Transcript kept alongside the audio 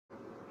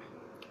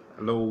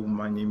Hello,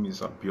 my name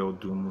is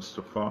Abiodun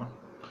Mustafa.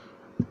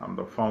 I'm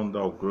the founder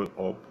of Grow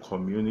Up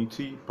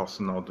Community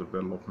Personal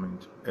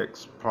Development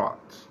Expert.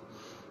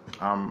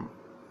 I'm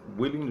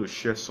willing to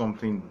share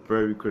something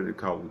very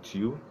critical with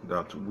you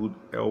that would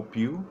help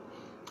you,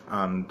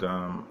 and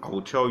I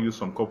will tell you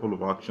some couple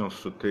of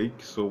actions to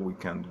take so we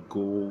can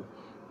go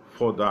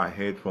further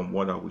ahead from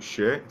what I will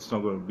share. It's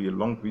not going to be a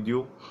long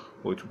video,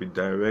 but it will be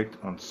direct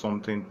on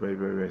something very,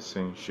 very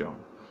essential.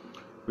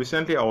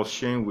 Recently, I was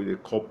sharing with a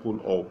couple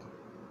of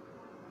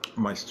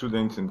my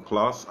students in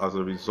class as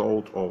a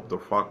result of the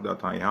fact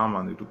that I am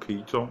an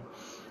educator.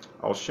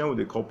 I was sharing with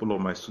a couple of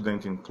my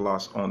students in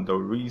class on the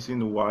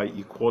reason why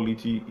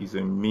equality is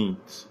a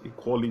myth.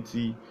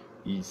 Equality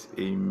is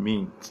a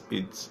myth.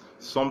 It's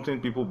something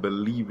people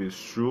believe is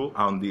true,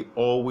 and they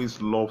always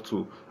love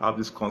to have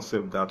this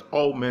concept that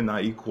all men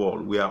are equal.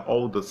 We are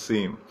all the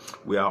same.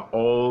 We are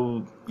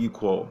all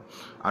equal.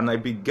 And I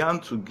began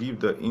to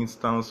give the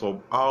instance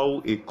of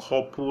how a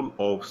couple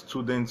of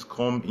students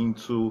come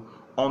into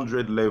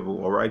 100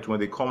 level, all right, when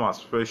they come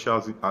as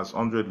freshers as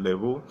 100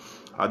 level.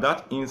 At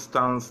that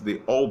instance, they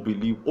all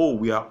believe, oh,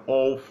 we are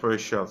all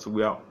freshers,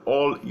 we are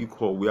all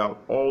equal, we are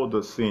all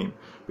the same,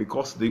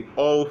 because they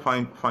all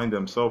find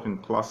themselves in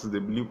classes. They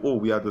believe, oh,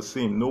 we are the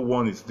same, no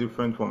one is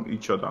different from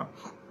each other.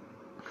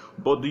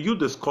 But do you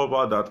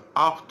discover that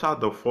after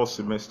the first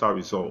semester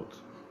result,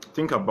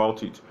 think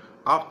about it,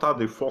 after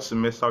the first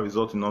semester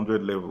result in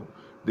 100 level,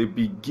 they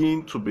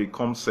begin to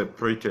become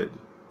separated.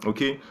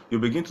 Okay, you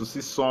begin to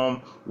see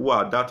some who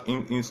are that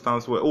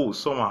instance where, oh,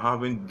 some are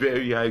having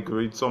very high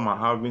grades, some are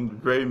having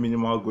very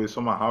minimal grades,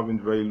 some are having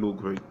very low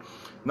grade.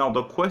 Now,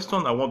 the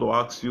question I want to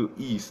ask you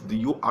is, do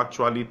you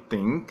actually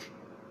think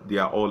they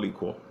are all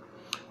equal?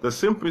 The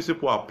same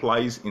principle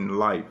applies in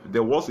life.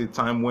 There was a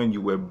time when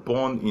you were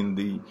born in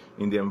the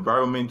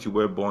environment you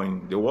were born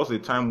in. There was a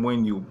time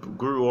when you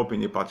grew up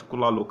in a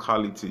particular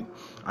locality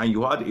and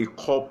you had a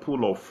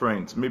couple of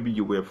friends. Maybe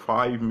you were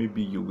 5,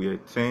 maybe you were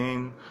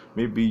 10,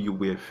 maybe you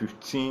were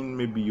 15,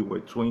 maybe you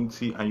were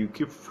 20, and you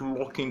keep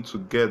flocking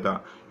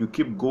together. You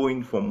keep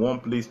going from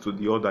one place to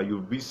the other.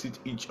 You visit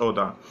each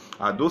other.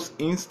 At those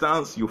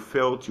instances, you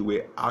felt you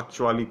were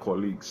actually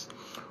colleagues.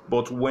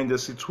 But when the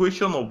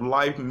situation of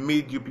life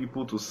made you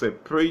people to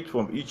separate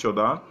from each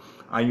other,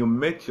 and you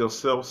met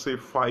yourself, say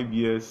 5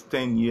 years,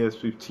 10 years,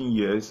 15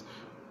 years,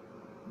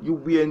 you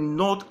were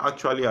not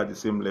actually at the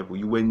same level.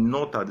 You were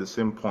not at the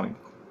same point.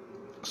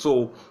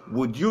 So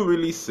would you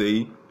really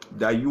say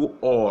that you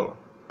all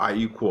are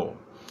equal?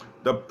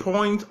 The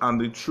point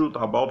and the truth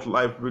about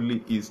life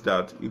really is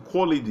that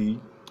equality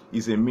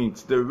is a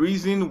myth. The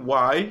reason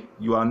why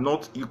you are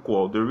not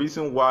equal, the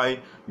reason why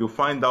you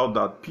find out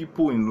that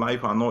people in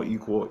life are not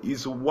equal,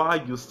 is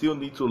why you still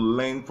need to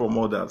learn from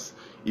others.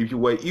 If you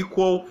were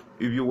equal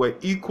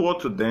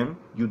to them,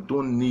 you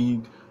don't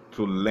need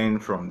to learn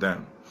from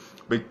them.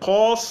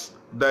 Because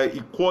the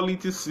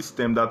equality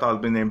system that has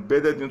been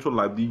embedded into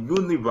life, the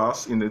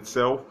universe in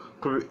itself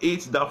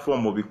creates that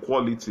form of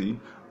equality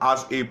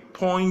as a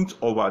point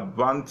of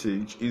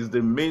advantage, is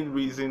the main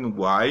reason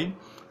why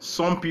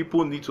some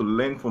people need to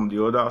learn from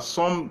the other.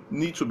 Some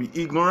need to be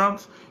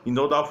ignorant in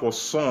order for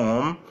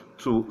some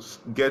to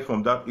get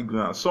from that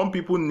ignorance. Some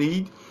people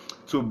need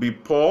to be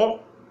poor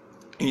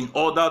in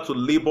order to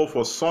labor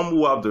for some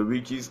who have the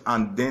riches,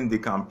 and then they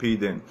can pay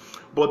them.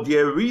 But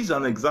there is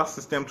an exact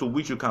system to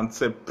which you can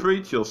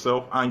separate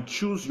yourself and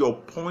choose your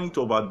point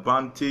of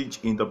advantage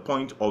in the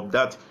point of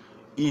that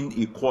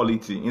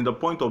inequality. In the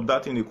point of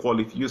that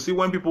inequality, you see,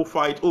 when people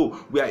fight,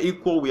 oh, we are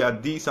equal, we are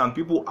this, and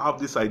people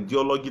have this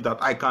ideology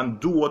that I can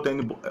do what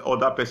any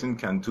other person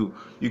can do.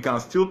 You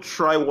can still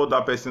try what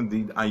that person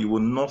did and you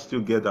will not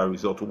still get that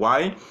result.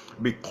 Why?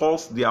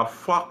 Because there are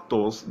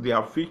factors, there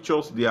are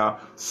features, there are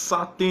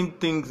certain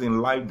things in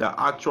life that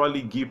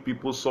actually give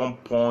people some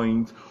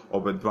point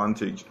of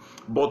advantage.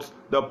 But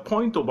the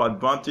point of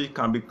advantage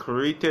can be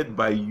created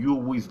by you,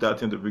 who is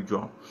that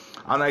individual.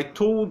 And I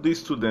told this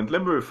student,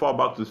 let me refer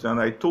back to this, and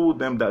I told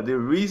them that the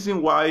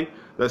reason why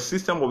the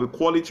system of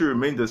equality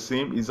remains the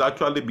same is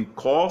actually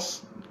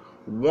because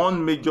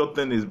one major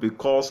thing is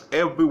because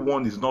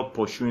everyone is not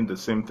pursuing the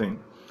same thing.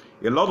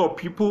 A lot of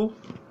people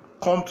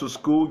come to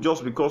school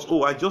just because,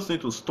 oh, I just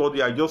need to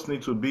study, I just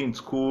need to be in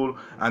school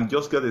and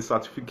just get a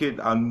certificate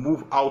and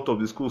move out of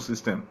the school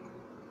system.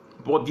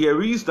 But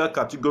there is that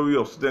category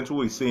of students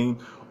who is saying,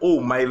 oh,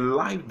 my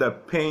life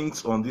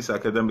depends on this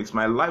academics,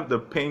 my life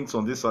depends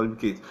on this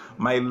certificate,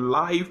 my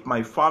life,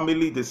 my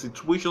family, the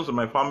situations of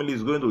my family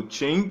is going to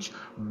change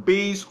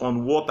based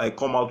on what I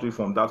come out with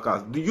from that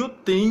class. Do you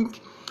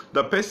think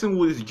the person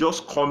who is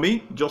just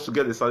coming just to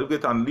get the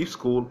certificate and leave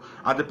school,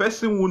 and the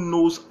person who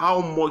knows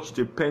how much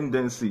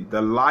dependency, the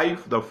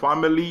life, the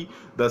family,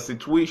 the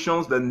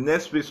situations, the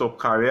next phase of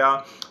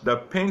career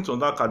depends on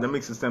the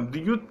academic system, do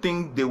you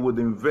think they would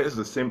invest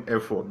the same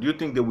effort? Do you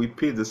think they will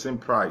pay the same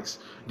price?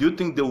 Do you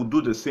think they will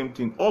do the same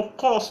thing? Of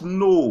course,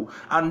 no.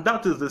 And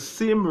that is the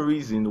same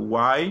reason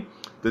why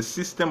the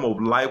system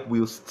of life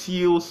will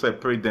still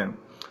separate them.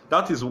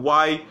 That is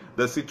why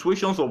the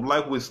situations of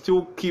life will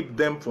still keep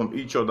them from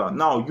each other.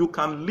 Now, you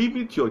can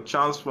limit your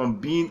chance from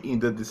being in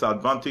the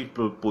disadvantaged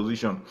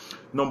position.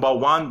 Number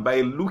one,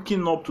 by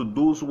looking up to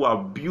those who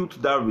have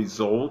built that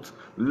result,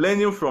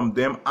 learning from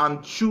them,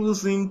 and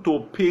choosing to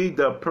pay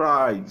the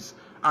price.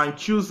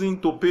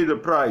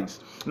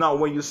 Now,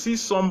 when you see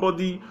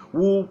somebody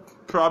who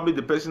probably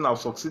the person have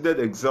succeeded,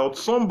 excelled,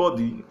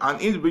 somebody, an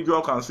individual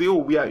can say, oh,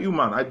 we are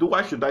human.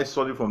 Why should I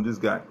study from this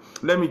guy?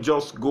 Let me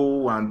just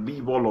go and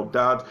leave all of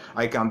that.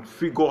 I can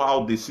figure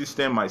out the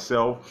system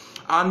myself.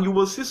 And you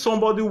will see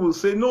somebody who will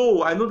say,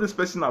 no, I know this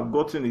person have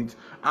gotten it,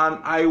 and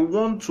I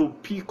want to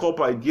pick up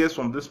ideas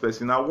from this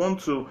person. I want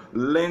to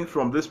learn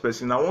from this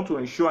person. I want to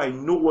ensure I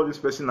know what this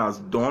person has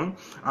done,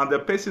 and the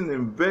person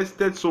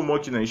invested so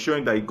much in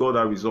ensuring that he got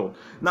that result.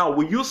 Now,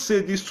 when you say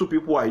these two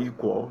people are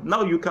equal,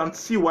 now you can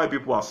see why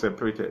people are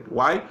separated.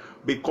 Why?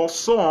 Because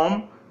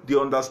some, they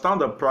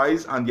understand the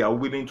price and they are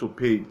willing to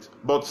pay it.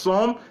 But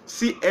some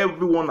see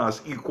everyone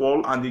as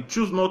equal and they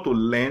choose not to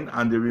learn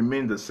and they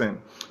remain the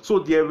same. So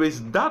there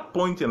is that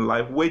point in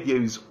life where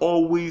there is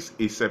always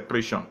a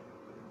separation.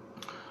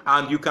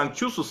 And you can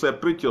choose to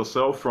separate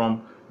yourself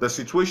from the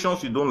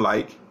situations you don't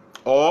like,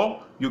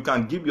 or you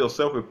can give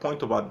yourself a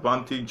point of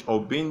advantage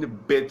of being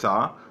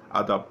better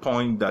at the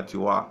point that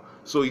you are.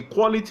 So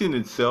equality in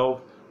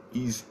itself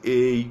is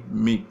a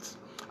myth.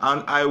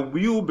 And I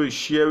will be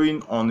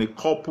sharing on a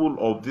couple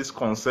of these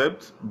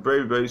concepts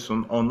very, very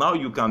soon on how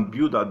you can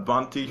build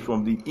advantage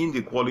from the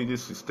inequality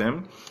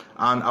system.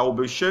 And I will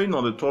be sharing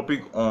on the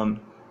topic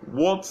on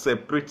what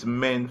separates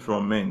men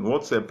from men.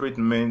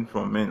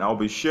 I'll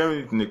be sharing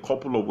it in a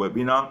couple of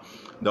webinars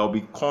that will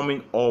be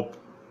coming up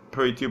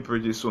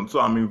pretty soon.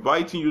 So I'm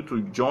inviting you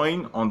to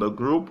join on the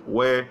group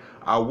where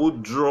I will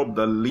drop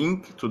the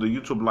link to the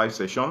YouTube live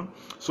session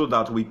so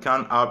that we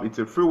can have, it's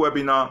a free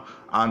webinar,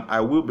 and I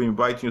will be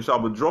inviting you. So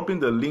I'll be dropping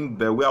the link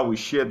there where we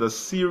share the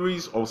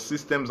series of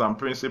systems and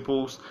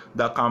principles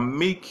that can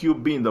make you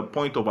be in the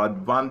point of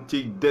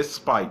advantage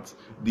despite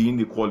the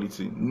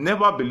inequality.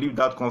 Never believe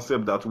that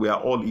concept that we are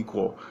all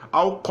equal.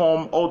 How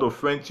come all the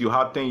friends you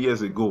had 10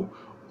 years ago,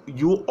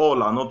 you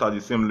all are not at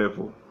the same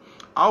level?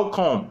 How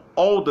come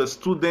all the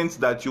students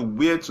that you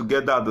were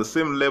together at the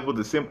same level,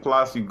 the same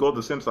class, you got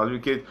the same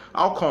certificate,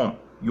 how come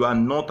you are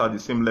not at the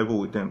same level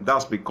with them?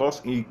 That's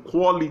because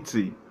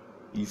equality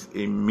is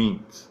a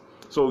myth.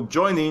 So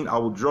join in. I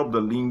will drop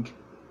the link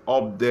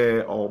up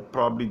there, or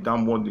probably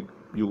down one,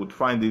 you would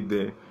find it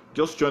there.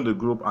 Just join the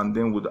group and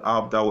then we'll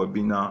have that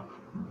webinar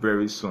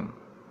very soon.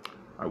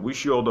 I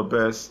wish you all the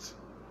best,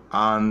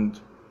 and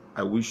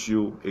I wish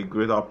you a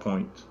greater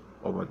point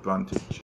of advantage.